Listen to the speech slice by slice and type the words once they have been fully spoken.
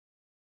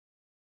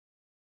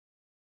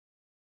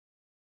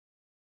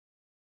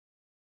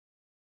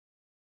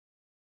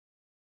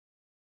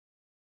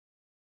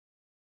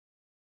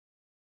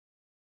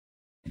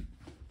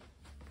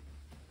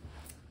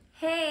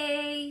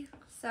Hey,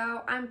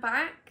 so I'm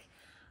back.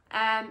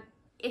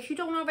 If you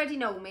don't already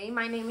know me,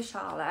 my name is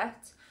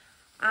Charlotte,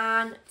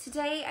 and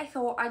today I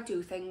thought I'd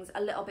do things a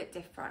little bit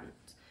different.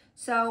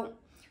 So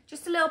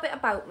just a little bit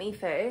about me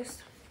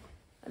first.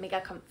 Let me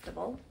get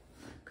comfortable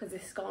because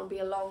this is going to be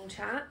a long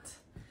chat.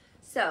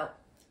 So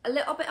a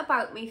little bit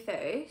about me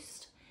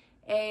first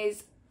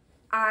is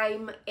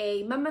I'm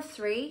a mum of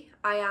three.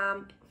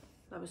 I'm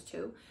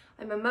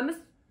a mum of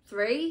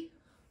three.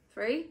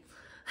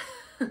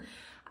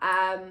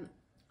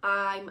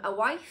 I'm a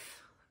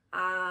wife.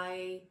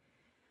 I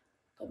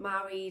got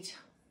married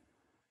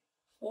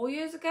 4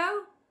 years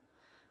ago.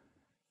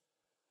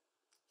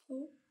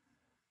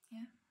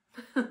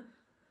 Yeah.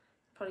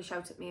 Probably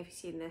shout at me if you've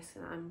seen this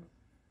and I'm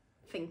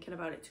thinking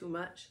about it too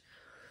much.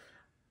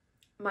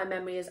 My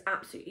memory is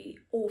absolutely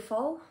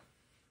awful,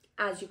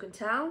 as you can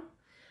tell.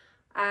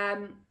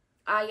 I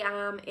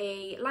am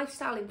a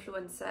lifestyle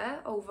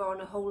influencer over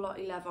on a whole lot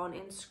of love on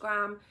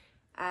Instagram,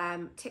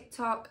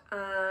 TikTok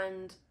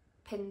and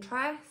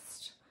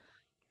Pinterest.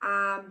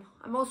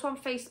 I'm also on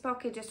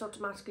Facebook. It just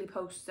automatically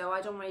posts, so I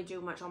don't really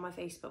do much on my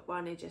Facebook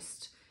one. It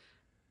just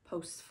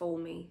posts for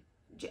me.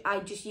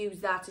 I just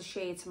use that to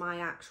share to my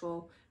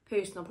actual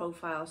personal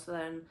profile, so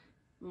then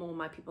more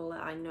my people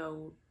that I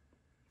know,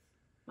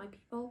 what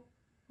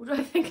do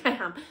I think I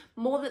am?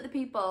 More of the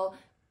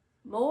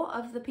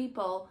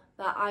people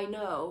that I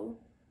know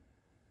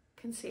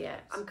can see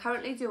it. I'm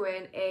currently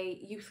doing a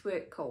youth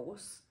work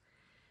course,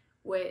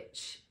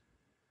 which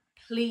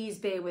please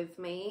bear with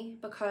me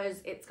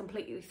because it's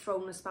completely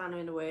thrown a spanner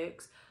in the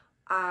works.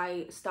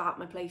 I start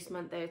my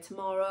placement there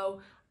tomorrow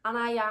and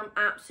I am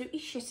absolutely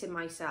shitting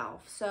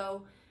myself.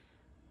 So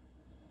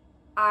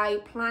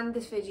I planned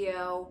this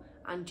video,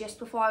 and just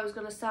before I was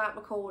going to start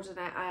recording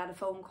it, I had a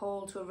phone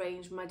call to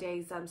arrange my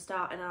days I'm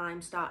starting, and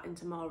I'm starting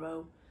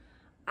tomorrow.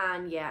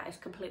 And yeah, it's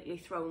completely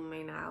thrown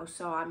me now,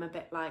 so I'm a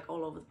bit like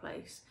all over the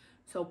place.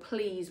 So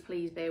please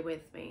bear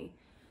with me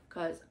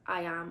because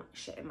I am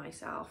shitting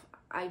myself.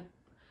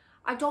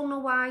 I don't know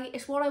why.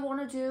 It's what I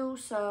want to do,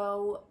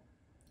 so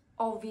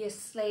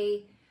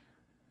obviously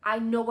I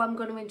know I'm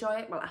going to enjoy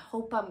it. Well, I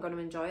hope I'm going to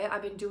enjoy it.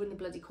 I've been doing the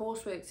bloody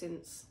coursework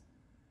since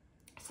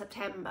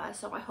September,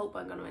 so I hope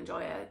I'm going to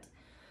enjoy it.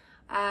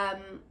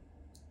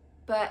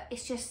 But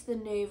it's just the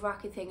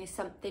nerve-wracking thing is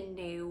something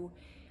new.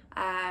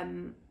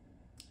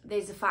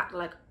 There's the fact,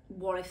 like,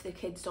 what if the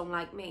kids don't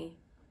like me?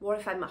 What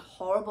if I'm a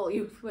horrible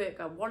youth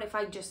worker? What if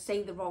I just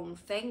say the wrong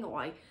thing, or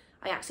I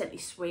accidentally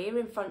swear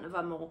in front of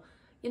them, or,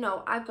 you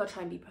know, I've got to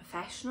try and be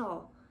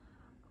professional.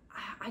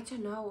 I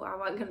don't know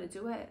how I'm going to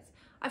do it.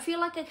 I feel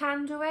like I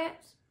can do it,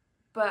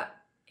 but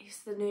it's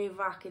the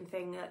nerve-wracking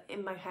thing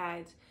in my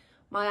head.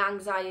 My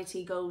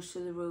anxiety goes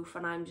through the roof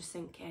and I'm just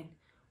thinking,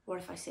 what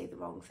if I say the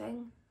wrong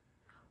thing?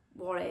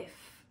 What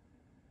if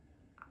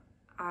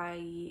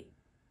I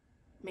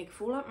make a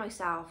fool out of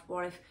myself?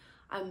 What if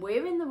I'm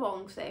wearing the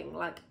wrong thing?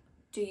 Like,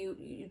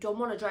 you don't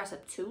want to dress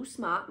up too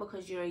smart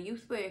because you're a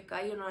youth worker,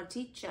 you're not a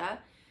teacher.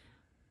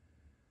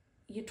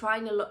 You're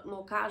trying to look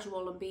more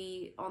casual and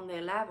be on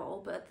their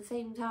level, but at the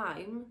same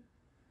time,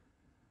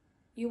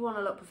 you want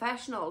to look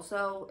professional.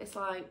 So it's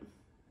like,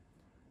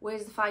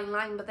 where's the fine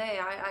line? But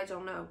there, I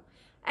don't know.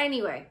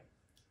 Anyway,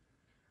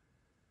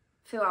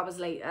 a few hours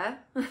later,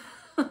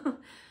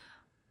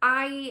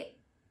 I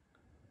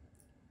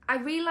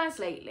realised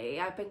lately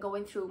I've been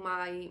going through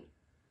my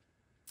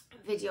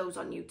videos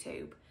on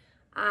YouTube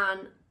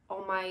and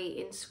on my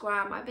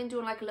Instagram. I've been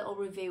doing like a little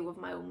review of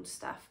my own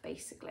stuff,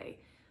 basically.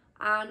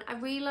 And I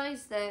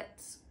realised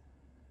that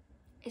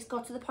it's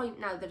got to the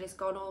point now that it's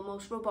gone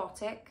almost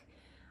robotic,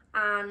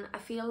 and I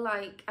feel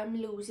like I'm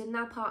losing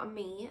that part of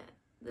me,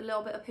 the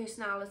little bit of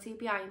personality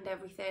behind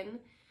everything.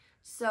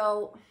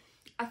 So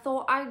I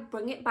thought I'd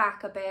bring it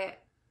back a bit,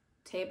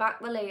 take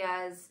back the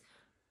layers,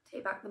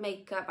 take back the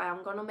makeup. I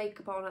haven't got no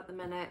makeup on at the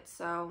minute,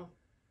 so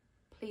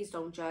please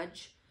don't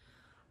judge.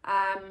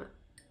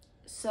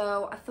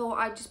 So I thought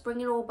I'd just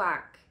bring it all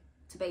back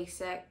to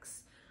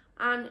basics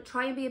and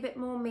try and be a bit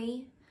more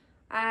me.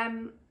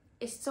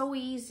 It's so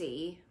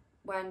easy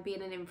when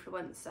being an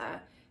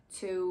influencer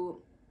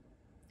to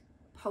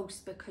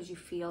post because you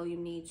feel you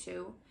need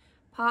to.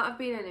 Part of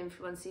being an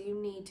influencer, you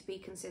need to be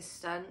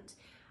consistent.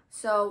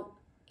 So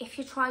if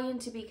you're trying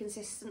to be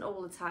consistent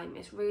all the time,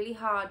 it's really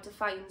hard to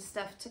find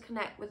stuff to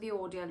connect with the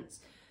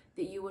audience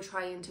that you were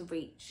trying to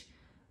reach,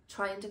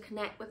 trying to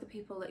connect with the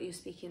people that you're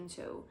speaking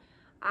to,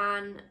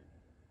 and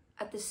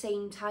at the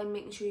same time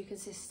making sure you're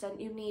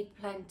consistent. You need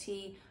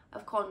plenty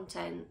of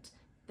content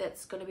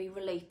that's going to be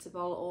relatable,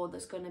 or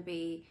that's going to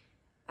be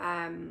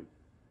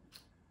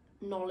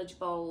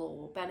knowledgeable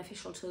or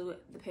beneficial to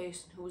the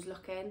person who's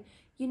looking.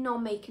 You're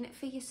not making it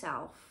for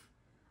yourself.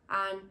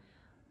 And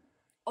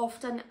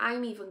often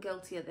I'm even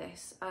guilty of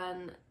this,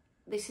 and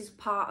this is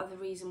part of the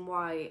reason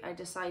why I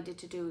decided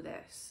to do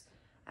this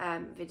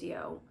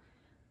video.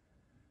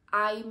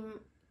 I'm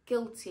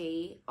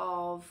guilty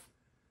of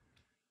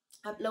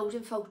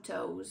uploading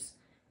photos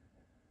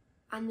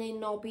and there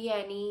not be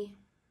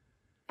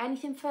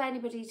anything for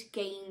anybody to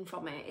gain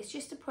from it. It's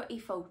just a pretty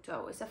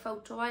photo. It's a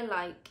photo I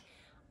like.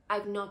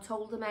 I've not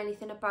told them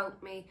anything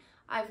about me.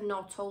 I've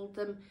not told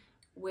them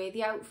where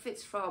the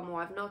outfit's from,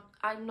 or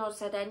I've not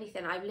said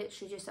anything. I've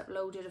literally just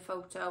uploaded a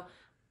photo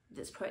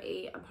that's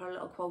pretty and put a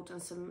little quote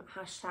and some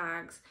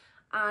hashtags.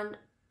 And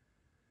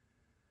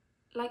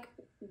like,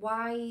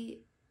 why,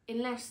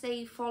 unless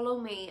they follow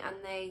me and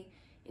they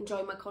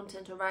enjoy my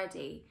content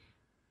already,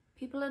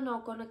 people are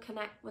not going to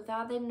connect with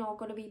that. They're not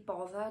going to be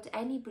bothered.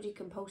 Anybody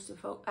can post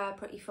a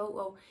pretty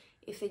photo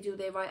if they do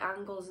their right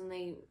angles and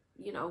they,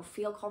 you know,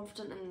 feel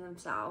confident in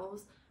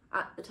themselves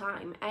at the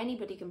time.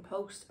 Anybody can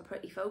post a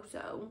pretty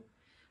photo.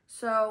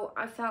 So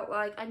I felt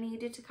like I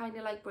needed to kind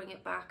of like bring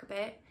it back a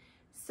bit.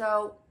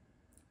 So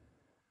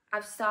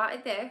I've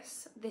started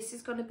this. This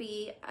is going to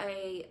be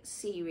a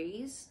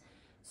series.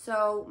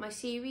 So my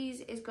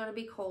series is going to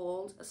be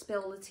called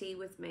Spill the Tea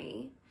with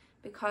Me,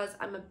 because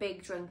I'm a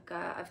big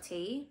drinker of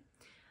tea.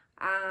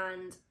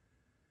 And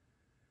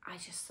I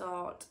just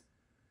thought,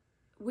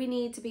 we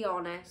need to be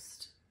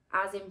honest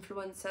as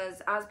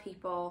influencers, as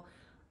people.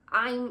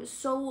 I'm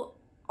so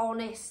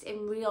honest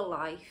in real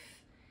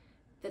life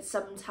that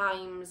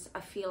sometimes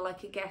I feel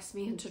like it gets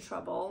me into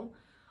trouble.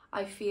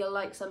 I feel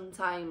like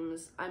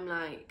sometimes I'm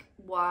like,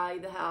 why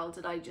the hell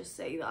did I just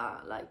say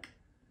that? Like,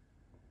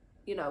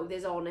 you know,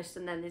 there's honest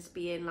and then there's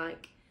being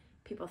like,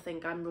 people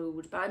think I'm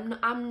rude, but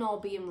I'm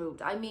not being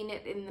rude. I mean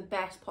it in the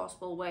best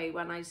possible way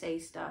when I say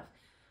stuff.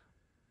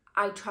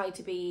 I try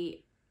to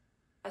be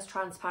as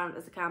transparent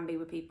as I can be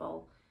with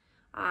people.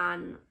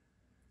 And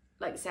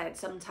like I said,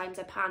 sometimes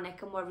I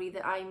panic and worry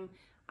that I'm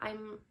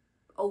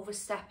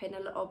overstepping a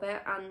little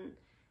bit, and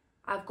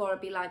I've got to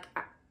be like,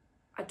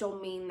 I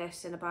don't mean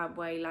this in a bad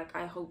way, like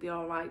I hope you're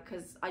alright,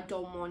 because I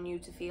don't want you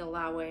to feel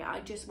that way. I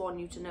just want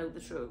you to know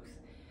the truth.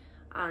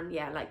 And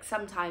yeah, like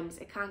sometimes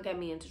it can get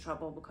me into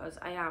trouble because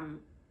I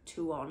am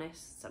too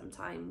honest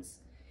sometimes,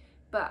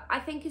 but I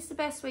think it's the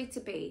best way to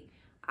be.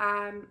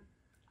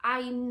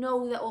 I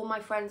know that all my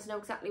friends know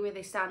exactly where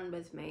they stand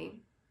with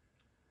me,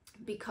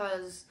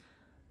 because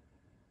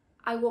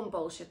I won't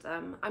bullshit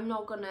them. I'm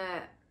not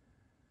gonna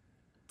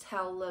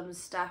tell them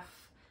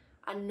stuff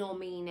and not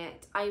mean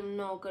it. I'm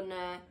not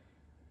gonna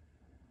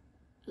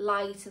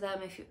lie to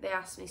them if they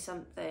ask me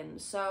something.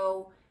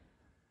 So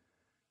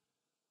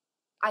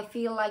I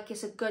feel like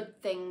it's a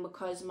good thing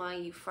because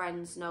my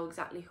friends know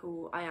exactly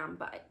who I am.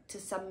 But to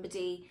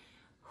somebody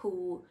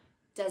who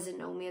doesn't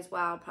know me as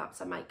well,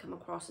 perhaps I might come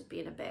across as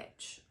being a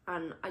bitch,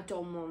 and I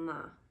don't want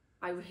that.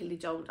 I really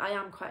don't. I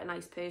am quite a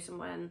nice person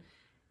when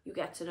you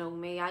get to know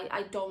me.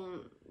 I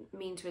don't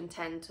mean to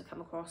intend to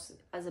come across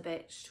as a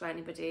bitch to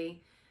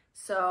anybody.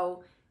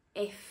 So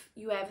if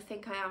you ever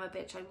think I am a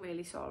bitch, I'm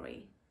really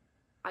sorry.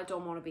 I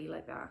don't want to be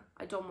like that.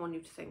 I don't want you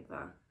to think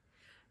that.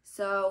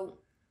 So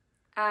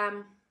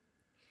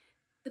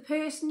the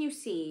person you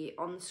see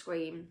on the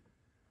screen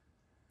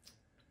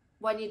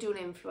when you're doing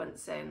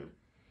influencing,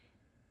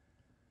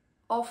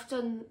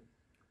 often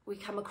we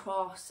come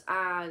across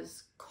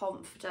as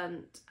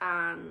confident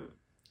and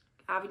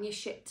having your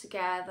shit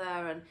together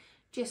and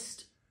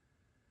just,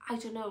 I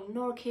don't know,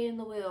 not a care in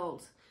the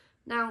world.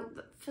 Now,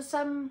 to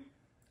some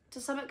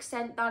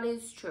extent that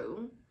is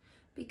true,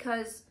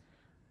 because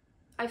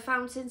I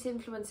found since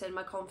influencing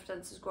my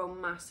confidence has grown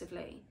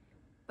massively,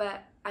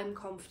 but I'm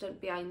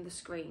confident behind the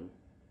screen.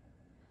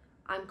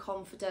 I'm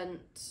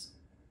confident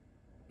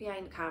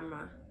behind the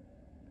camera.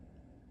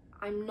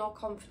 I'm not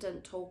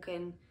confident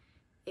talking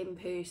in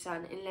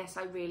person unless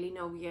I really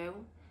know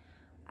you.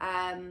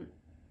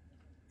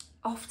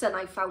 Often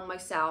I found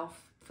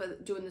myself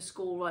doing the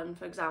school run,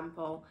 for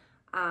example,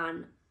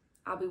 and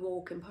I'll be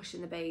walking,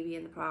 pushing the baby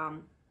in the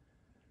pram,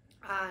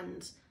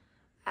 and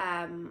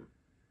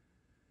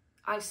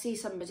I see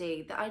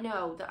somebody that I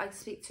know, that I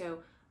speak to,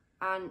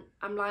 and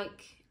I'm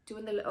like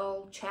doing the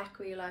little check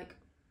where you're like,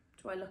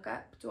 do I look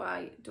up? Do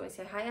I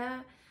say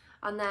hiya?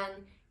 And then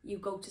you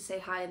go to say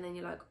hi and then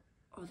you're like,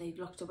 oh, they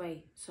looked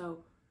away,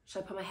 so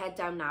should I put my head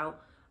down now?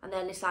 And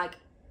then it's like,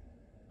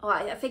 oh,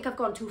 I think I've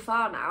gone too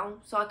far now,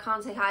 so I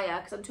can't say hiya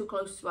because I'm too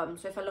close to them.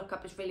 So if I look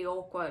up, it's really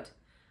awkward.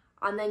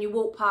 And then you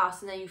walk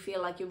past and then you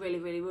feel like you're really,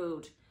 really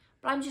rude.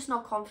 But I'm just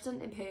not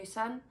confident in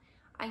person.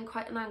 I'm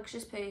quite an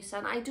anxious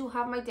person. I do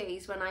have my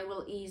days when I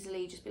will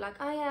easily just be like,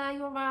 oh yeah,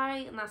 you're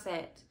right, and that's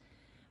it.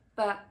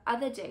 But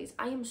other days,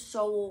 I am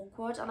so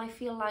awkward, and I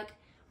feel like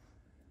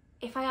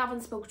if I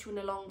haven't spoken to you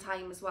in a long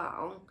time as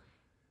well,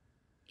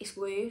 it's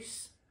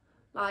worse.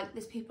 Like,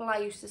 there's people I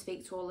used to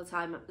speak to all the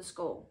time at the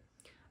school,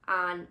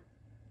 and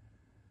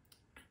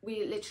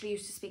we literally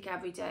used to speak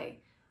every day.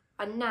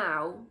 And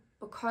now,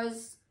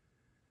 because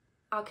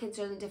our kids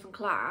are in a different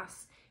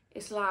class,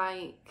 it's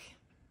like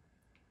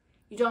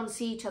you don't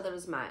see each other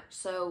as much.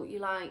 So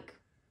you're like,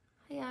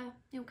 oh yeah,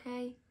 you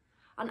okay?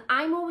 And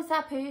I'm always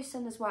that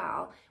person as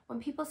well. When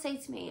people say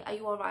to me, are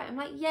you all right? I'm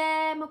like,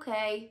 yeah, I'm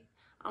okay.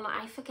 And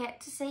I forget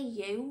to say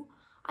you.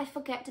 I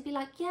forget to be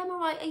like, yeah, I'm all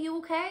right. Are you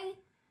okay?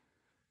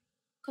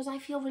 Because I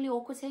feel really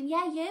awkward saying,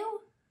 yeah,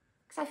 you.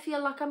 Because I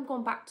feel like I'm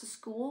going back to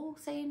school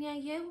saying, yeah,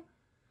 you.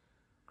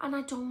 And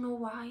I don't know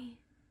why.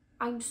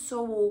 I'm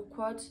so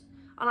awkward.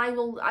 And I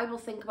will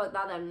think about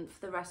that then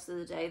for the rest of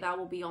the day. That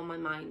will be on my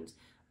mind.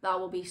 that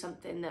will be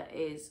something that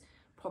is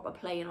proper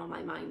playing on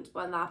my mind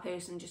when that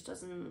person just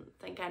doesn't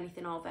think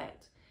anything of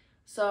it.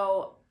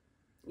 So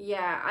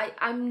yeah,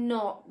 I'm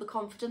not the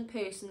confident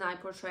person I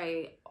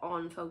portray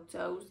on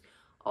photos.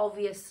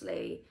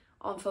 Obviously,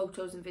 on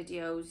photos and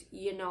videos,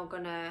 you're not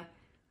gonna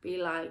be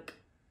like,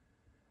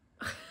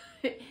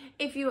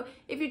 if you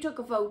took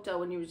a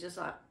photo and you was just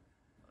like,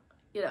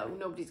 you know,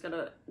 nobody's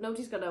gonna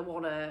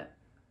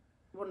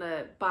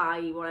wanna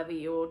buy whatever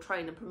you're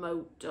trying to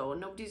promote, or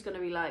nobody's gonna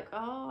be like,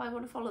 oh, I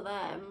want to follow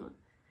them,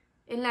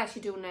 unless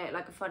you're doing it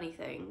like a funny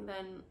thing.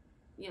 Then,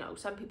 you know,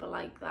 some people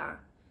like that,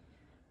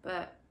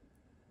 but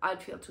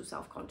I'd feel too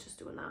self-conscious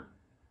doing that.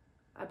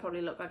 I'd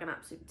probably look like an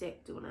absolute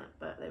dick doing it,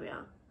 but there we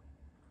are.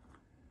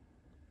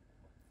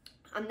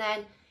 And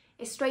then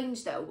it's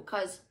strange though,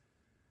 because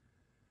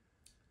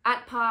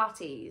at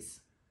parties,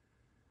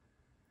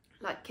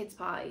 like kids'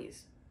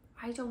 parties,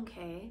 I don't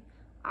care.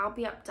 I'll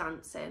be up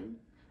dancing.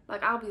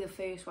 Like, I'll be the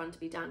first one to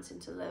be dancing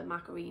to the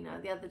Macarena.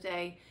 The other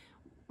day,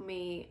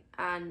 me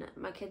and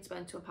my kids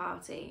went to a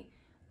party,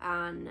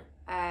 and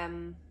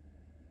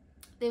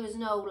there was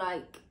no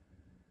like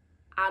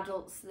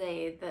adults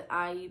there that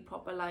I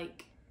proper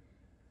like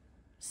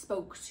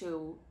spoke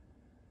to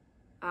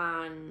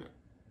and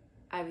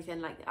everything.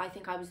 Like, I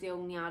think I was the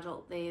only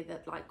adult there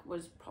that like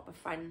was proper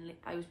friendly.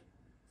 I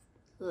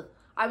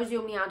was the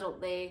only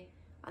adult there,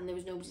 and there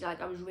was nobody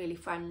like I was really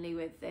friendly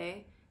with there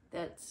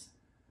that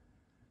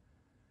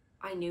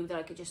I knew that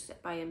I could just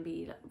sit by and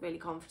be like, really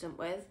confident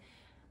with.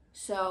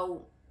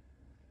 So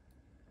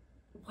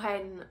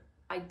when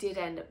I did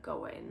end up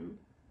going,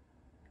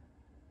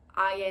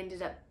 I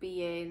ended up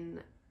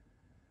being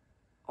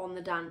on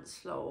the dance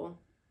floor,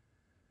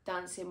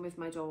 dancing with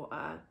my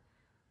daughter,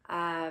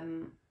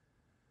 and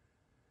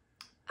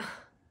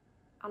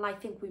I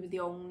think we were the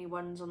only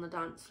ones on the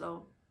dance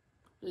floor,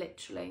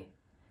 literally,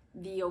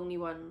 the only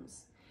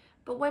ones.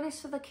 But when it's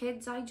for the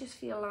kids, I just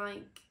feel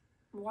like,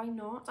 why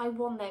not? I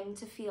want them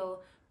to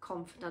feel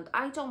confident.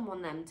 I don't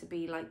want them to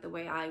be like the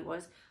way I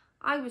was.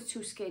 I was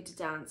too scared to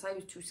dance. I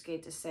was too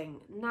scared to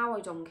sing. Now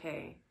I don't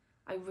care.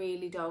 I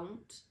really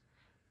don't.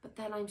 But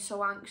then I'm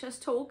so anxious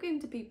talking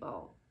to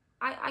people.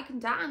 I can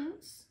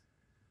dance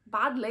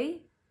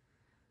badly,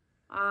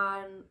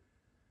 and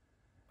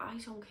I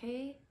don't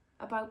care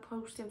about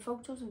posting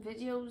photos and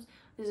videos.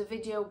 There's a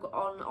video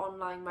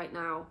online right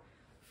now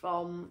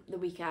from the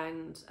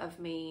weekend of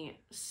me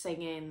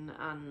singing,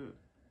 and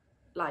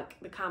like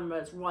the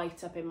camera's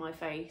right up in my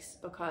face,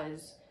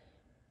 because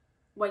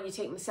when you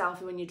take the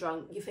selfie when you're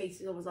drunk, your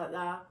face is always like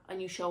that,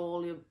 and you show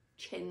all your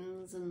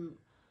chins and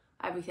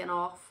everything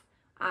off.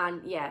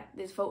 And yeah,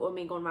 there's a photo of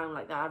me going around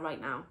like that right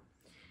now.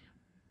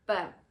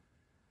 But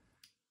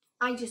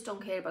I just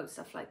don't care about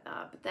stuff like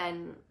that. But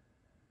then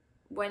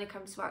when it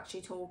comes to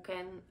actually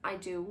talking, I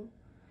do,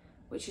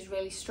 which is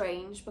really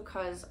strange,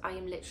 because I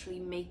am literally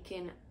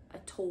making a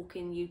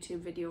talking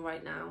YouTube video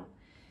right now.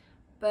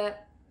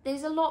 But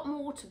there's a lot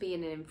more to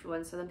being an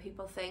influencer than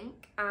people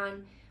think,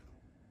 and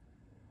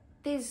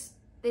there's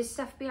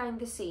stuff behind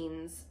the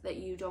scenes that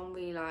you don't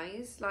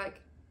realise.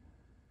 Like,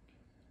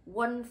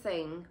 one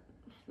thing,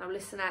 now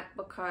listen up,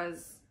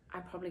 because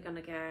I'm probably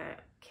gonna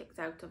get kicked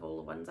out of all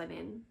the ones I'm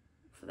in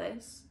for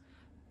this,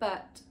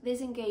 but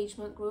there's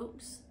engagement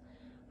groups,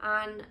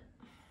 and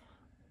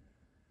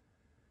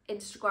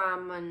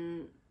Instagram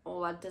and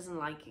all that doesn't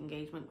like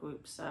engagement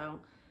groups,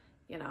 so,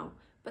 you know.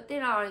 But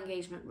there are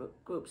engagement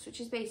groups, which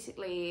is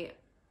basically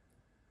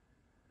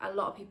a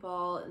lot of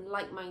people,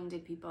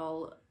 like-minded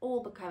people,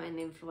 all becoming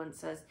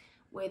influencers,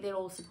 where they're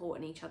all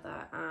supporting each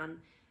other, and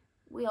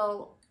we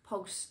all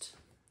post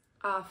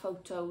our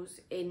photos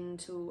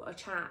into a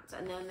chat,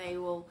 and then they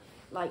will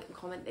like and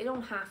comment. They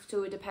don't have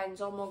to, it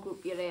depends on what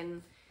group you're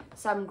in.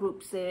 Some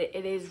groups, it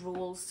is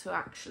rules to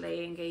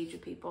actually engage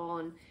with people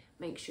and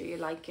make sure you're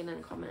liking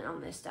and commenting on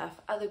their stuff.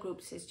 Other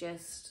groups is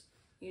just,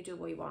 you do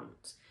what you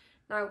want.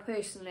 Now,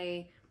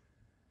 personally,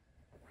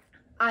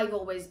 I've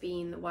always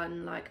been the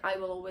one, like, I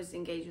will always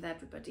engage with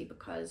everybody,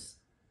 because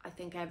I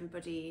think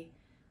everybody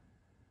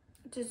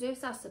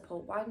deserves that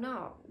support. Why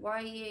not? Why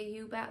are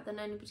you better than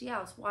anybody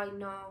else? Why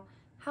not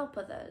help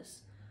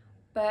others?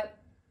 But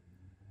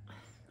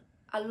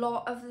a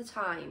lot of the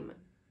time,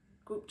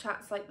 group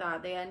chats like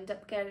that, they end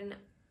up getting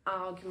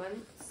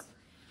arguments.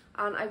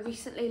 And I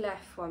recently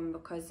left one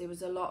because there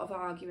was a lot of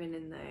arguing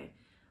in there,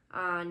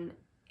 and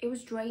it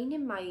was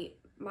draining my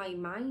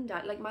mind.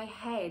 Like, my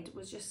head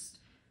was just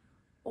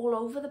all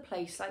over the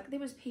place. Like, there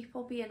was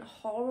people being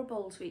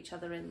horrible to each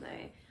other in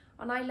there,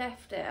 and I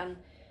left it. And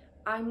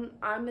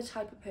I'm the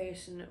type of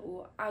person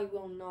who I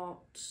will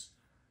not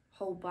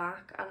hold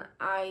back, and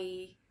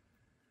I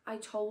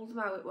told them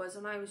how it was,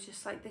 and I was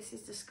just like, this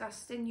is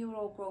disgusting. You're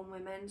all grown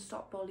women,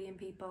 stop bullying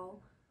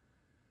people.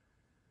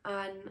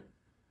 And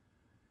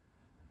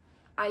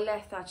I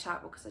left that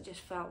chat because I just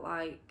felt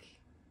like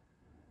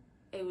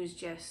it was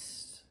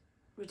just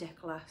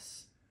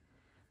ridiculous.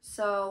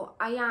 So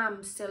I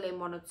am still in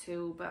one or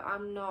two, but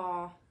I'm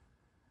not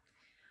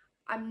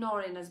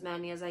in as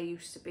many as I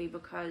used to be,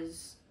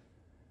 because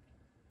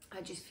I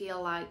just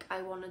feel like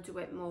I want to do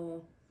it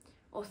more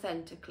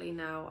authentically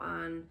now,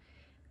 and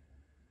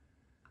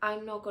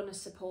I'm not going to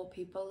support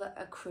people that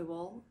are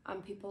cruel,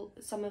 and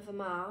some of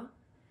them are.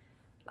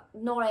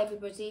 Not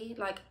everybody,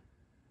 like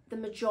the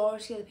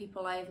majority of the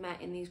people I have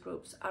met in these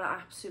groups are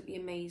absolutely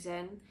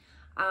amazing,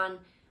 and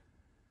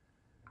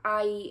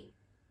I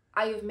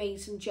have made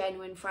some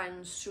genuine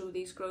friends through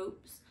these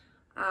groups,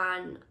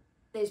 and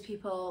there's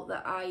people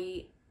that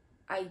I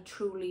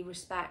truly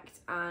respect,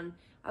 and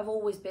I've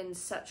always been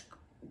such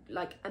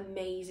like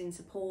amazing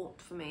support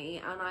for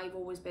me, and I've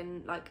always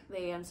been like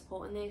there and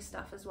supporting their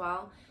stuff as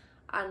well,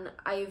 and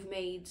I've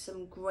made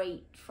some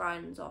great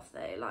friends off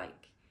there,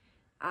 like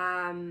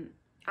and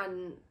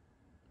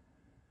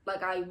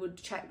like I would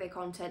check their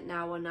content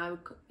now, and I would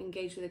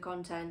engage with the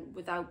content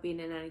without being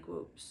in any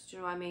groups. Do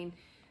you know what I mean?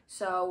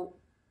 So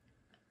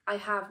I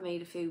have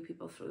made a few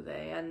people through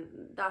there,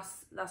 and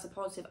that's a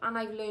positive, and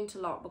I've learned a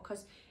lot,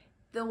 because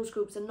those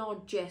groups are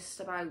not just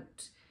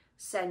about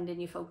sending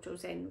your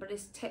photos in, but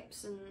it's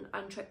tips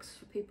and tricks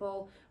for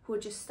people who are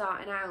just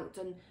starting out,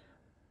 and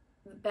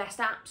the best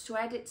apps to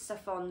edit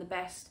stuff on, the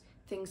best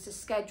things to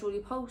schedule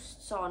your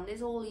posts on.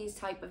 There's all these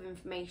type of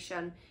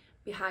information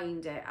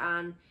behind it,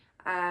 and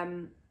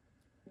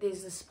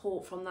there's the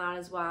support from that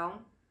as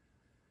well.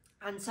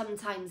 And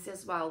sometimes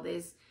as well,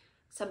 there's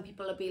some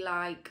people will be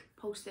like,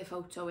 post their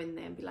photo in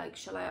there and be like,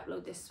 shall I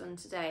upload this one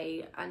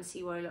today and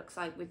see what it looks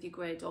like with your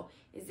grid, or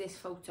is this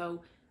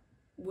photo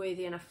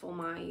worthy enough for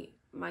my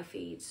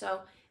feed?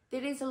 So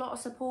there is a lot of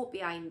support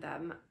behind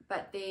them,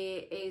 but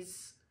there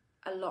is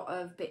a lot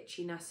of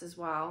bitchiness as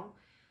well.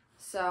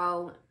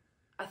 So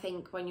I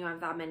think when you have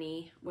that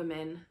many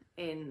women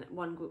in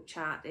one group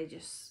chat, they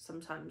just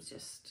sometimes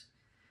just,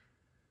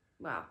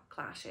 well,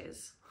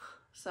 clashes.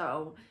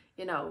 So,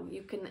 you know,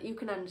 you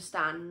can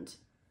understand.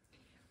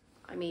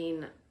 I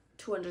mean,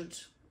 200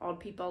 odd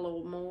people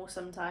or more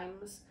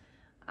sometimes,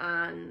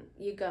 and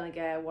you're gonna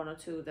get one or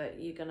two that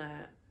you're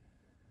gonna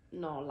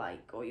not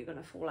like, or you're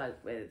gonna fall out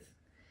with.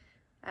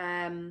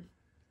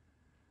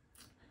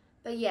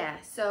 But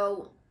yeah,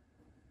 so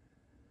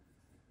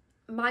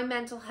my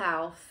mental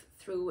health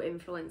through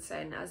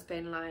influencing has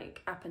been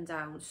like up and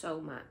down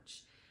so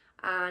much,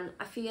 and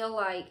I feel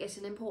like it's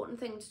an important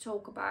thing to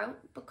talk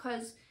about,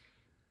 because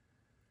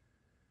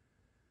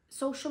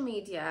social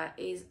media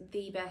is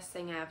the best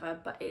thing ever,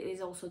 but it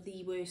is also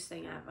the worst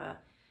thing ever.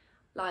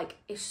 Like,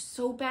 it's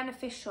so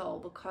beneficial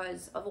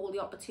because of all the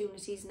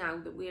opportunities now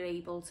that we're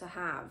able to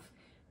have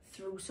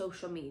through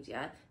social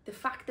media. The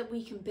fact that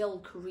we can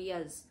build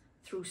careers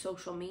through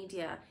social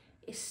media,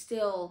 it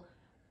still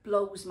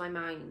blows my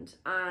mind,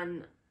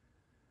 and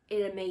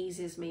it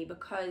amazes me,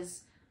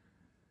 because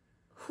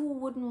who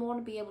wouldn't want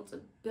to be able to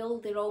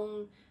build their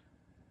own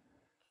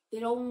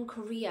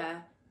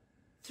career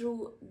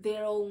through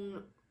their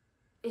own.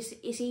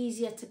 It's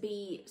easier to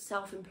be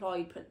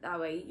self-employed, put it that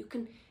way. You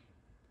can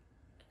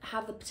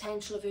have the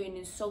potential of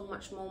earning so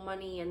much more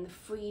money, and the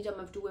freedom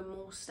of doing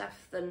more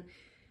stuff than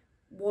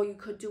what you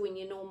could do in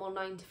your normal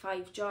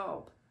 9-to-5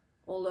 job.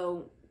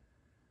 Although,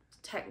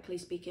 technically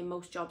speaking,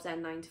 most jobs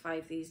end 9 to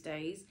 5 these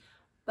days.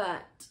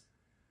 But,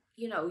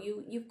 you know,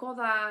 you've got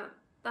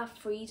that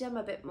freedom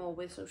a bit more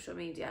with social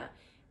media.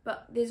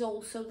 But there's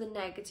also the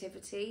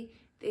negativity.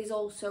 There's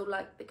also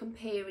like the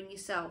comparing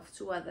yourself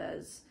to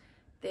others.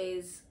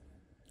 There's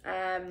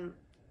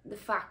the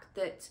fact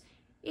that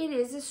it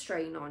is a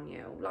strain on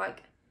you.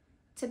 Like,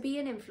 to be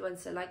an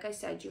influencer, like I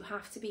said, you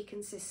have to be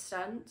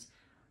consistent,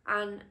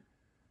 and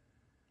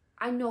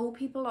I know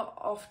people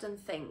often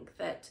think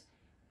that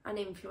an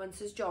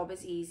influencer's job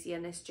is easy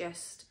and it's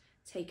just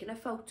taking a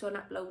photo and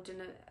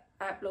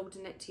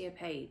uploading it to your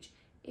page.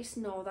 It's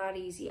not that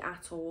easy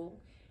at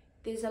all.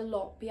 There's a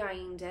lot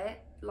behind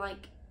it.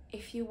 Like,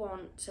 if you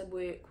want to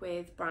work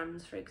with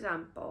brands, for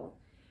example,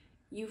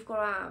 you've got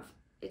to have,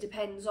 it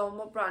depends on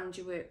what brand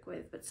you work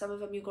with, but some of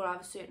them you've got to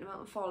have a certain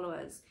amount of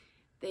followers.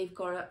 You've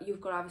got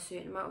to have a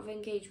certain amount of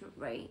engagement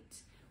rate,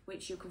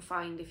 which you can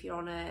find if you're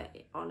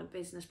on a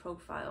business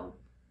profile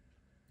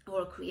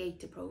or a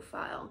creator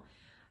profile.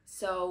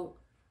 So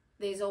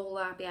there's all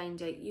that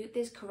behind it.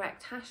 There's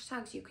correct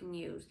hashtags you can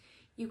use.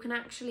 You can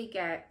actually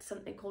get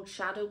something called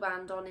shadow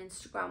banned on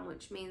Instagram,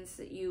 which means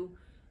that you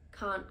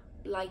can't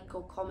like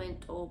or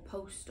comment or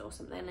post or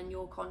something, and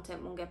your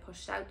content won't get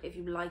pushed out if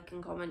you like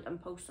and comment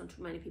and post on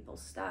too many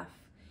people's stuff,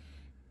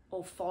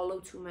 or follow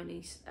too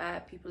many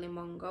people in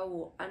one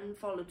go, or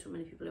unfollow too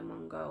many people in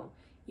one go.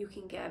 You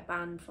can get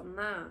banned from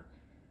that.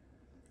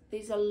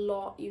 There's a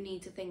lot you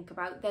need to think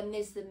about. Then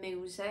there's the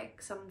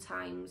music.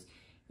 Sometimes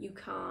you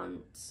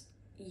can't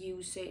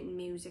use certain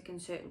music in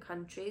certain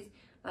countries.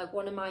 Like,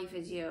 one of my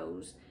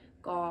videos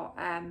got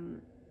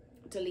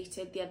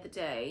deleted the other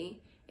day.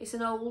 It's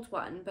an old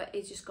one, but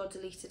it just got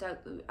deleted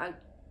out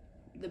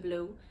the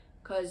blue,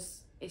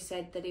 because it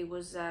said that it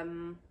was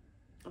a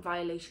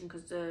violation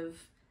because of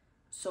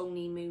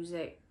Sony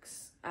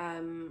Music's I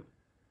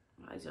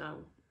don't know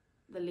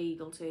the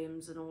legal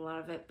terms and all that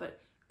of it,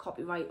 but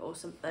copyright or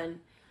something.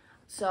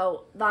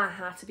 So that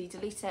had to be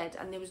deleted,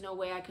 and there was no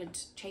way I could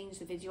change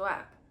the video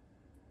up.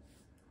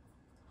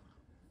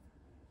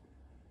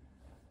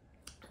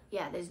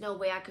 yeah, there's no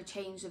way I could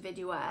change the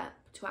video app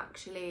to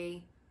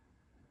actually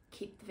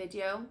keep the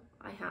video.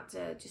 I had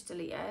to just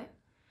delete it.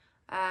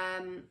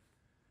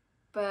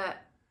 But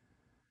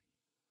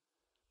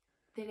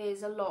there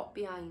is a lot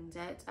behind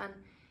it, and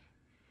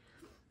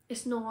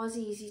it's not as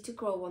easy to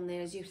grow on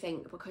there as you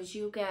think, because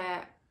you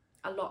get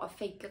a lot of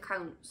fake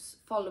accounts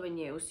following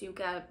you. So you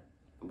get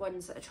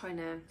ones that are trying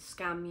to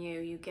scam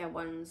you, you get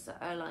ones that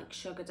are like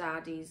sugar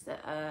daddies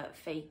that are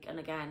fake and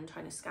again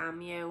trying to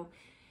scam you.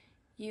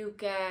 You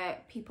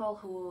get people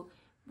who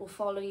will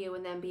follow you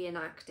and then be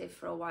inactive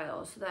for a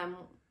while. So then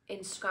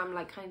Instagram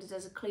like kind of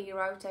does a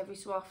clear out every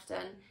so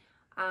often,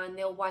 and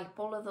they'll wipe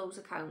all of those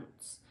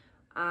accounts,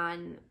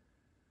 and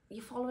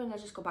your following will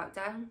just go back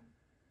down.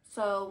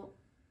 So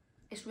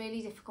it's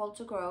really difficult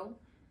to grow.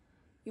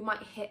 You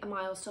might hit a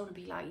milestone and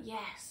be like,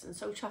 yes, and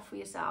so chuffed for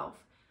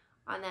yourself,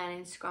 and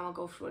then Instagram will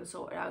go through and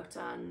sort it out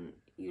and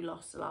you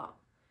lost a lot.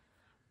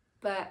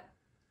 But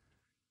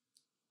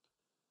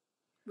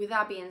with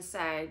that being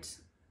said,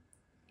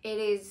 it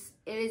is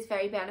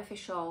very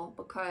beneficial,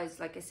 because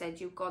like I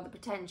said, you've got the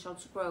potential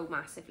to grow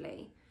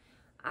massively.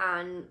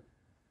 And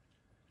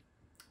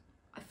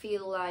I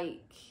feel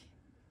like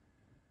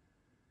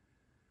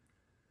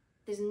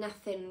there's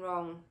nothing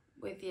wrong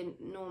with your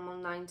normal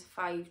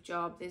 9-to-5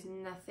 job. There's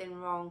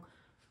nothing wrong,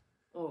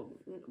 or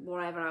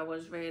whatever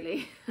hours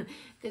really.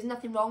 There's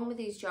nothing wrong with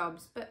these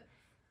jobs, but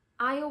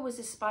I always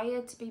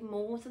aspired to be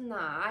more than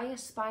that. I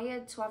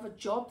aspired to have a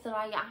job that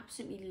I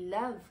absolutely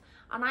love.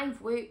 And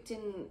I've worked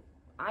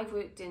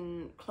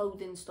in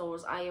clothing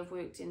stores, I have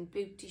worked in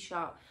beauty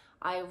shop,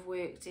 I have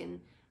worked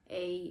in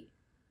a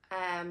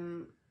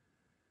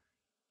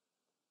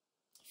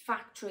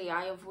factory,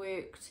 I have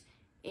worked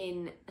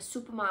in a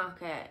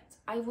supermarket,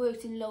 I've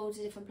worked in loads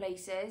of different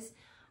places,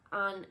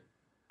 and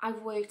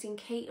I've worked in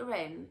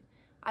catering,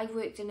 I've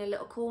worked in a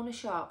little corner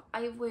shop,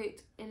 I've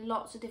worked in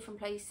lots of different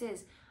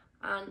places,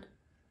 and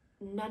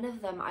none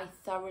of them I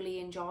thoroughly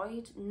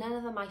enjoyed, none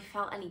of them I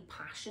felt any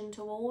passion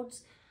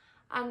towards.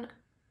 And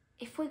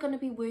if we're going to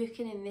be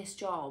working in this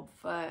job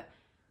for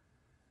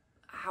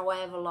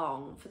however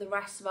long, for the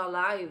rest of our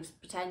lives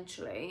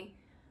potentially,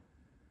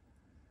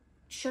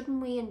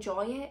 shouldn't we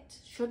enjoy it?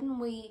 Shouldn't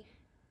we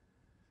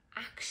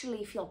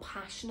actually feel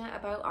passionate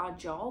about our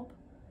job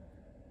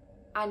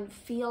and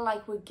feel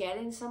like we're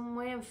getting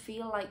somewhere and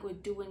feel like we're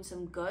doing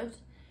some good?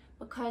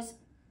 Because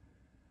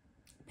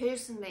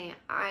personally,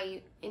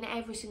 in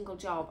every single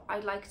job, I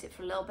liked it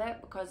for a little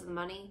bit because of the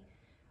money,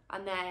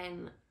 and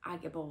then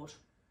I'd get bored.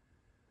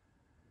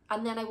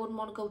 And then I wouldn't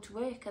want to go to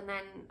work, and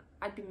then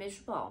I'd be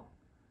miserable.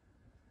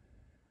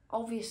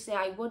 Obviously,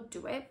 I would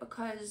do it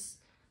because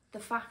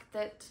the fact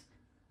that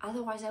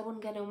otherwise I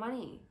wouldn't get no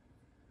money.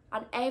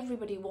 And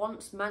everybody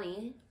wants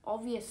money,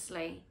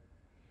 obviously.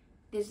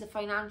 There's the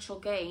financial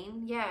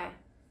gain, yeah.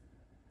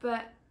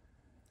 But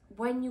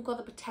when you've got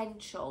the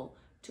potential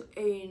to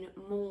earn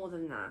more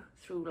than that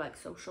through like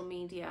social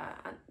media,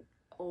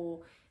 or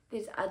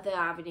there's other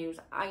avenues,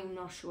 I'm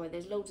not sure,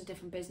 there's loads of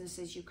different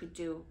businesses you could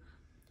do.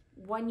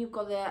 When you've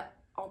got the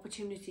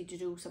opportunity to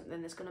do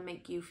something that's going to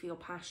make you feel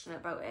passionate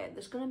about it,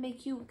 that's going to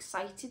make you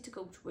excited to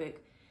go to work.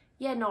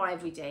 Yeah, not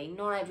every day,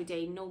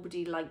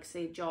 nobody likes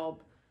their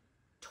job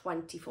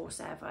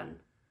 24/7.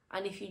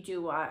 And if you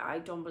do, I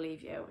don't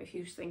believe you. If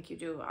you think you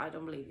do, I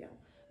don't believe you.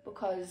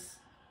 Because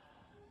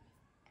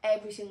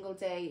every single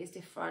day is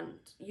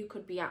different. You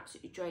could be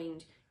absolutely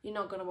drained. You're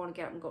not going to want to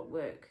get up and go to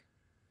work.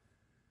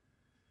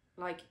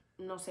 Like,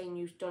 I'm not saying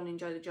you don't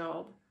enjoy the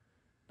job,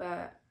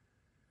 but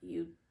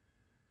you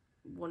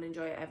won't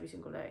enjoy it every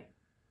single day.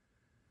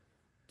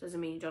 Doesn't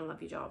mean you don't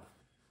love your job.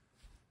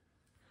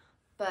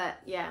 But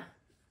yeah,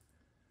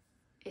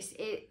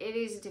 it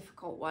is a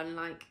difficult one.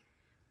 Like,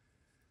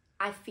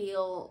 I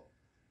feel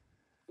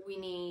we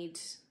need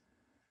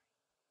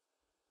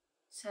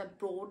to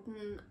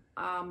broaden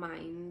our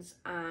minds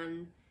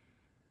and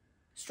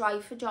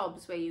strive for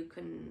jobs where you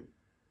can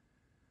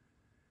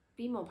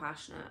be more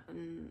passionate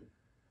and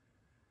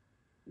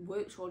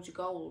work towards your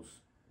goals.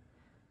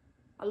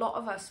 A lot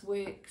of us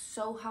work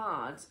so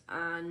hard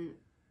and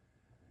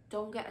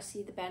don't get to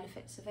see the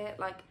benefits of it.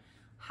 Like,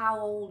 how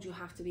old you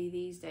have to be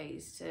these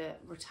days to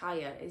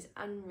retire is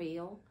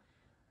unreal.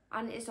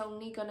 And it's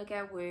only going to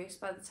get worse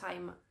by the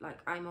time, like,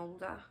 I'm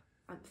older.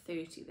 I'm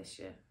 30 this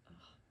year. Ugh.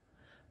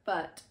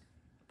 But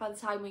by the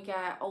time we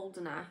get old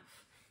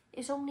enough,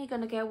 it's only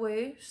going to get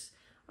worse.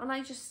 And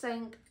I just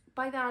think,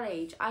 by that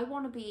age, I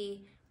want to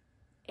be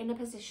in a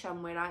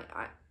position where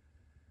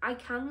I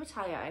can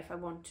retire if I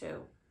want to.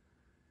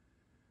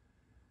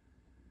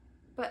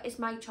 But it's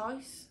my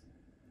choice.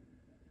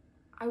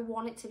 I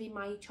want it to be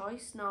my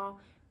choice, not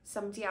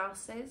somebody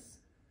else's.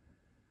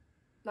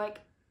 Like,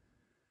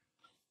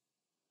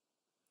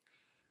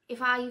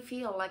 if I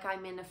feel like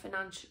I'm in a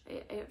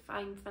if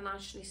I'm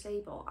financially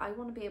stable, I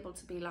want to be able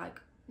to be like,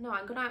 no,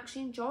 I'm going to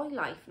actually enjoy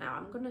life now.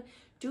 I'm going to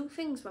do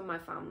things with my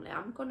family.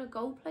 I'm going to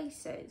go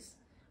places.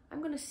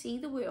 I'm going to see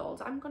the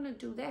world. I'm going to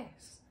do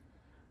this.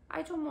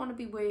 I don't want to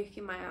be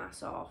working my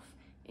ass off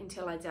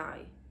until I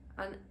die.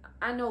 And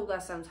I know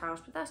that sounds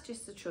harsh, but that's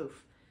just the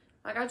truth.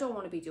 Like, I don't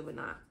want to be doing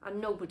that,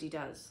 and nobody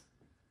does.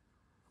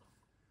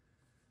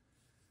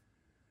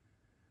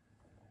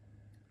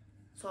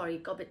 Sorry,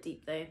 got a bit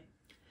deep there.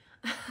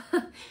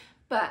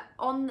 But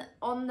on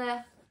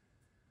the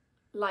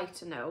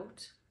lighter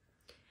note,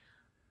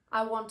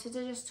 I wanted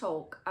to just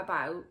talk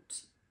about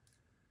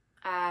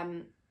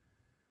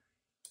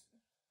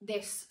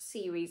this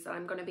series that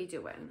I'm going to be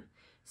doing.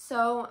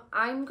 So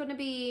I'm going to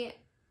be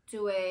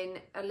doing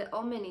a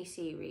little mini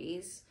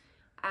series.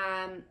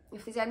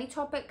 If there's any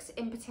topics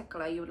in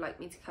particular you would like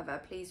me to cover,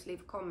 please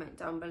leave a comment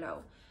down below.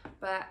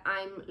 But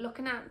I'm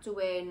looking at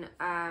doing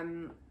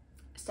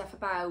stuff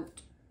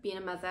about being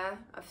a mother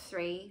of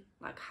 3,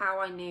 like how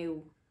I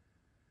knew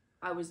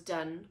I was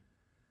done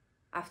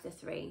after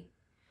 3.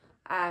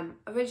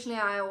 Originally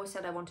I always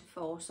said I wanted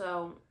 4,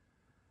 so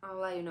I'll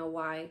let you know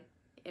why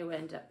it would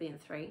end up being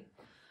 3.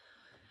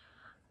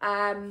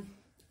 I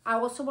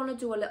also want to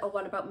do a little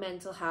one about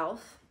mental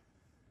health,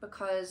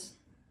 because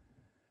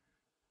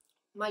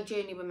my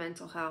journey with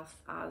mental health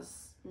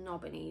has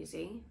not been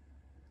easy.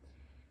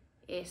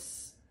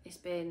 It's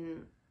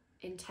been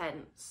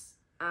intense,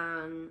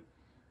 and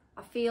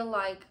I feel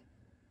like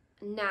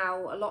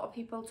now a lot of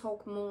people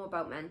talk more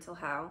about mental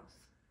health,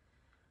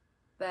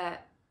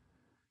 but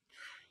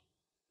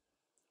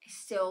it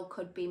still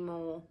could be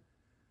more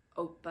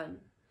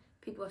open.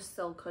 People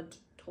still could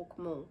talk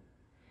more.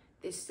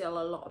 There's still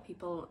a lot of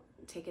people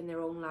taking their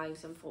own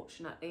lives,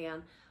 unfortunately,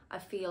 and I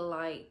feel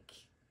like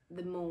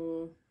the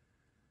more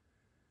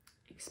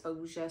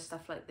exposure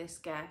stuff like this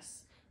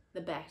gets, the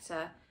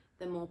better.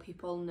 The more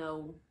people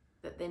know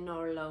that they're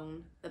not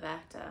alone, the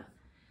better.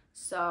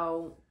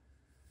 So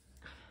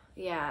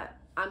yeah,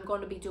 I'm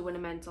going to be doing a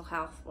mental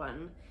health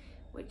one,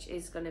 which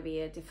is going to be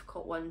a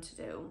difficult one to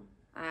do,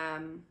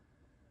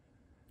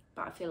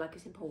 but I feel like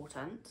it's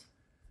important.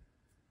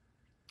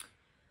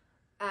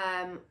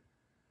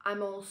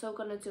 I'm also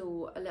going to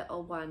do a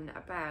little one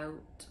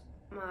about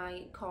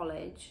my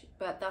college,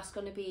 but that's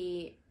going to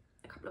be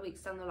a couple of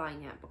weeks down the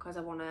line yet, because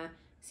I want to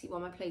see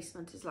what my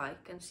placement is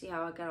like and see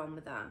how I get on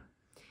with that.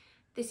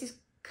 This is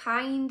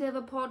kind of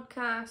a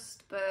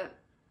podcast, but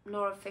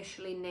not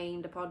officially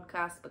named a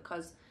podcast,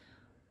 because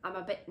I'm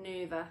a bit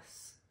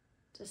nervous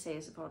to say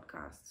it's a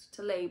podcast,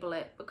 to label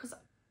it, because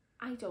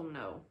I don't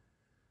know.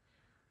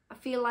 I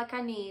feel like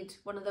I need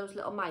one of those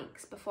little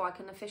mics before I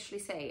can officially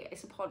say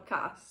it's a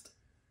podcast.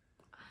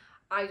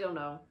 I don't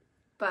know.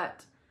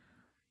 But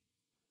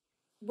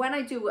when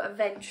I do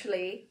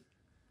eventually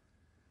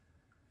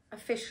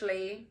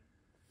officially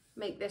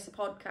make this a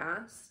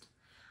podcast,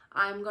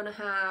 I'm going to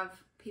have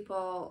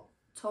people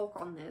talk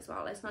on there as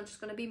well. It's not just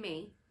going to be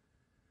me,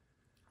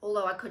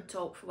 although I could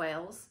talk for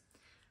Wales.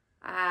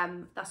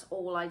 That's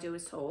all I do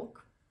is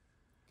talk.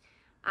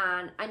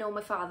 And I know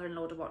my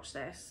father-in-law to watch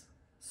this,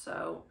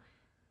 so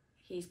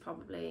he's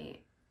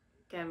probably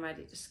getting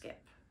ready to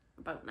skip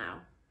about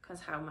now,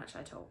 because how much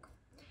I talk.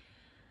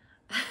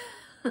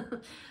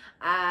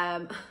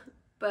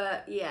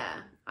 But yeah,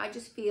 I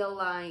just feel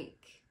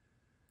like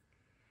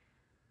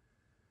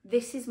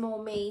this is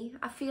more me.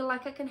 I feel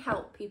like I can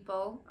help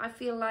people. I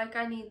feel like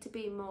I need to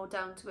be more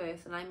down to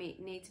earth, and I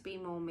need to be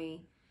more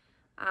me.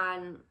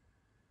 And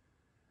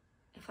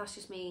if that's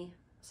just me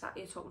sat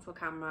here talking to a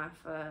camera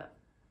for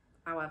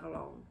however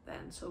long,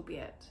 then so be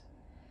it.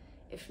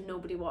 If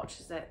nobody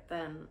watches it,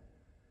 then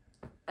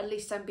at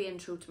least I'm being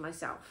true to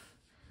myself.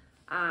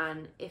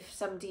 And if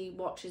somebody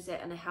watches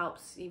it and it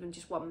helps even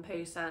just one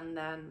person,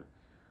 then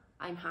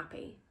I'm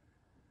happy.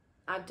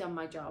 I've done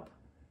my job,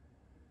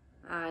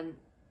 and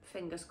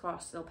fingers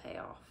crossed they'll pay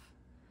off.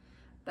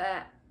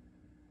 But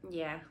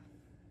yeah,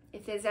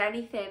 if there's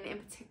anything in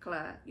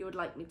particular you would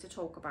like me to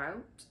talk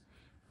about,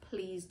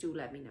 please do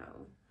let me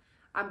know.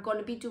 I'm going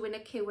to be doing a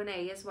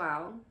Q&A as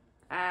well.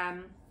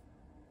 I've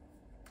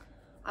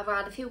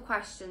had a few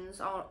questions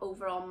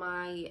over on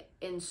my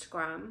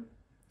Instagram.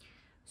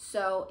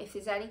 So if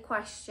there's any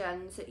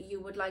questions that you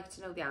would like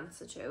to know the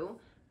answer to,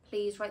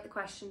 please write the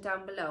question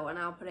down below, and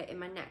I'll put it in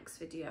my next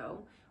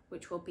video,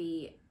 which will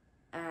be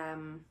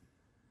on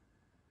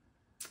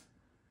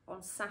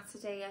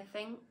Saturday, I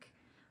think.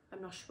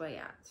 I'm not sure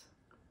yet.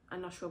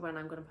 I'm not sure when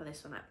I'm going to put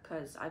this one up,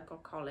 because I've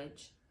got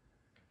college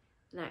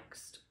the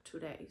next 2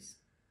 days.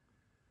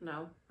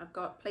 No, I've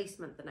got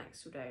placement the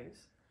next 2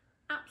 days.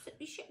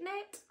 Absolutely shitting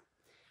it.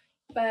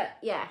 But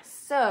yeah,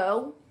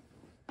 so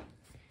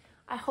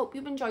I hope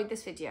you've enjoyed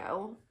this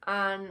video,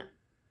 and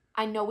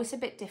I know it's a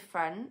bit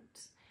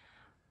different.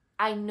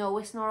 I know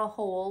it's not a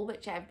haul,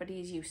 which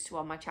everybody is used to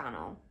on my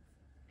channel.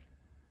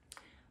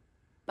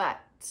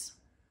 But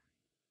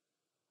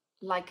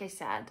like I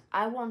said,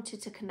 I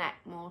wanted to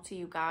connect more to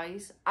you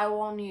guys. I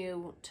want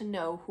you to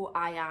know who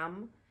I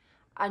am,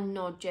 and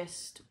not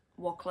just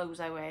what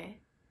clothes I wear,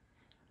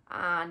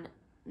 and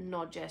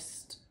not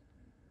just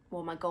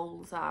what my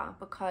goals are,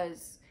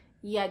 because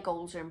yeah,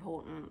 goals are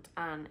important,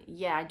 and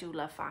yeah, I do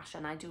love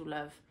fashion, I do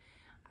love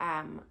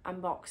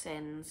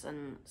unboxings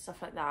and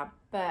stuff like that,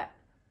 but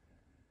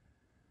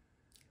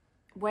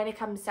when it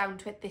comes down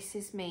to it, this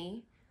is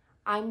me.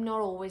 I'm not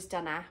always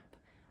done up.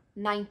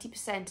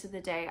 90% of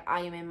the day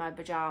I am in my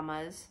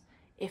pajamas.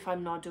 if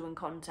I'm not doing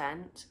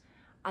content,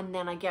 and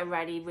then I get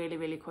ready really,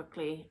 really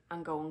quickly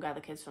and go and get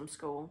the kids from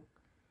school.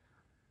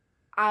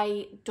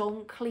 I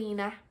don't clean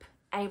up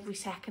every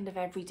second of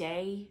every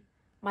day.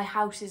 My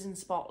house isn't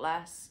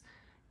spotless.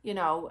 You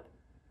know,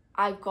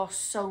 I've got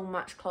so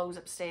much clothes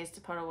upstairs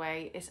to put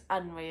away. It's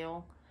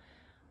unreal.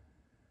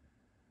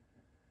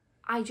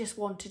 I just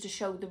wanted to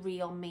show the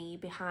real me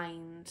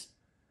behind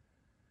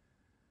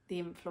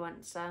the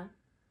influencer.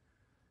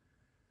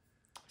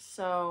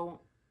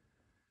 So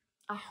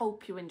I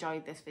hope you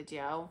enjoyed this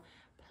video.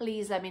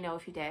 Please let me know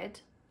if you did.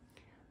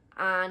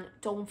 And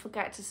don't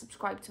forget to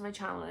subscribe to my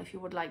channel if you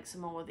would like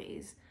some more of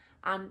these.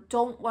 And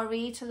don't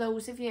worry, to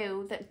those of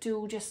you that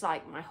do just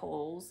like my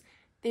hauls,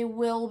 there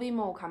will be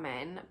more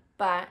coming,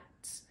 but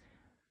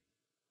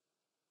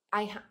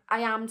I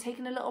am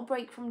taking a little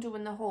break from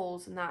doing the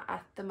hauls and that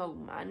at the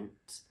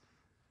moment,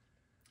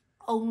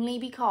 only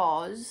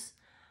because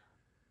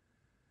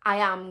I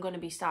am going to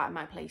be starting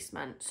my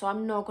placement. So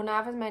I'm not going to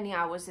have as many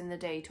hours in the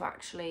day to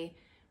actually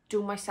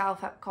do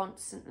myself up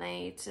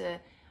constantly, to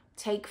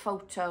take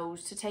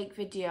photos, to take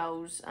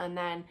videos and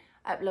then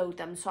upload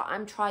them. So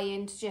I'm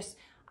trying to just,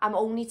 I'm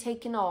only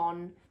taking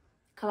on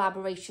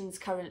collaborations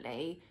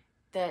currently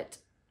that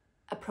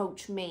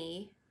approach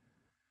me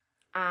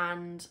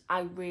and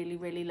I really,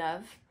 really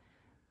love,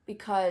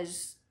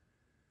 because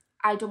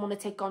I don't want to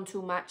take on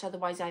too much,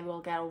 otherwise I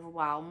will get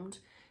overwhelmed.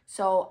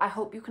 So I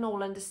hope you can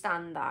all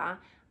understand that,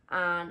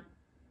 and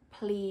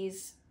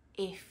please,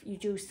 if you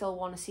do still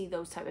want to see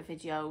those type of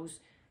videos,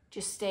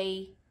 just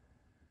stay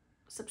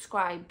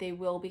subscribed. They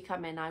will be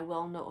coming. I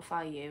will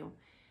notify you.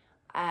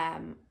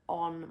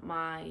 On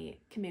my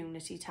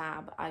community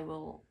tab, I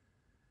will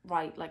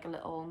write like a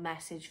little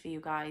message for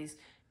you guys,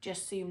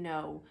 just so you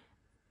know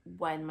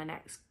when my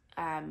next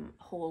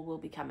haul will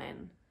be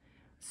coming.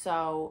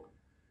 So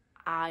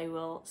I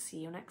will see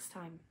you next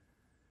time.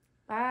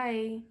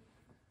 Bye.